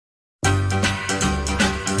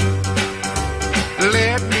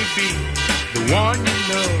one you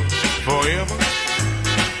love forever.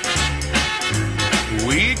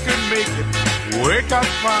 We could make it work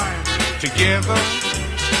out fine together.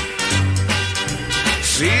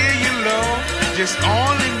 See you love just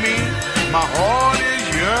only me, my heart is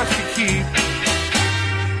yours to keep.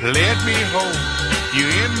 Let me hold you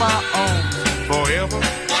in my arms forever,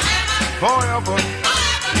 forever.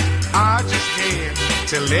 I just had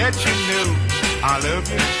to let you know I love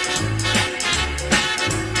you.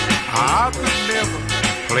 I could never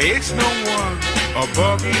place no one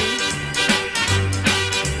above you.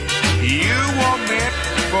 You are meant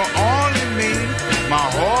for only me, my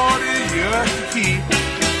heart is yours to keep.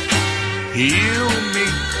 You and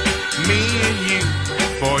me and you,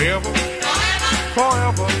 forever,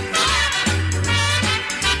 forever.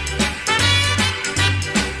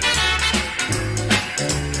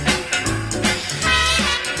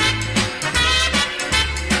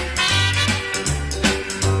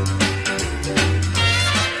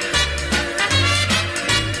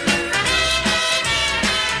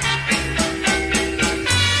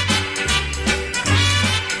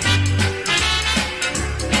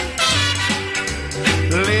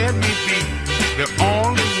 Let me be the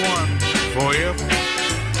only one forever.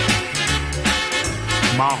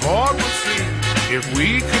 My heart would sing if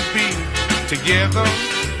we could be together.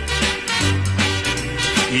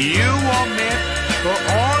 You are meant for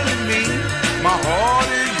only me, my heart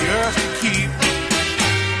is yours to keep.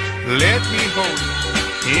 Let me hold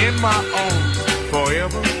you in my arms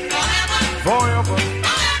forever, forever.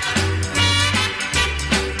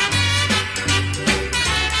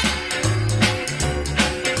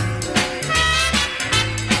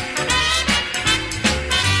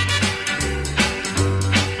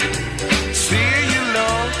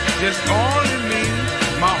 Just only me,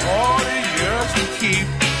 my heart is yours to keep.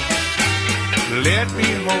 Let me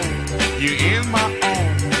hold you in my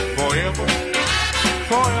arms forever,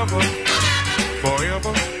 forever.